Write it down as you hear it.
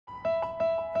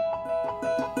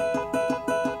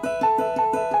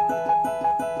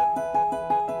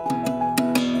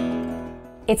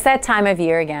It's that time of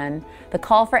year again. The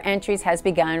call for entries has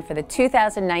begun for the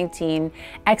 2019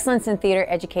 Excellence in Theater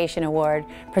Education Award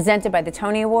presented by the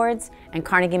Tony Awards and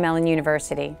Carnegie Mellon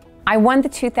University. I won the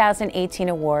 2018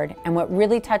 award, and what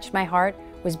really touched my heart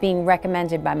was being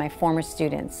recommended by my former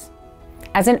students.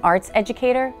 As an arts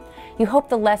educator, you hope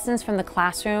the lessons from the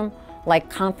classroom, like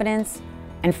confidence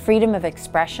and freedom of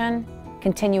expression,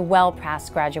 continue well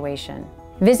past graduation.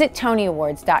 Visit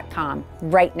TonyAwards.com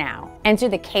right now. Enter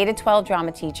the K-12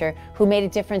 drama teacher who made a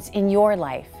difference in your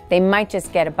life. They might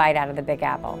just get a bite out of the Big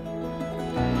Apple.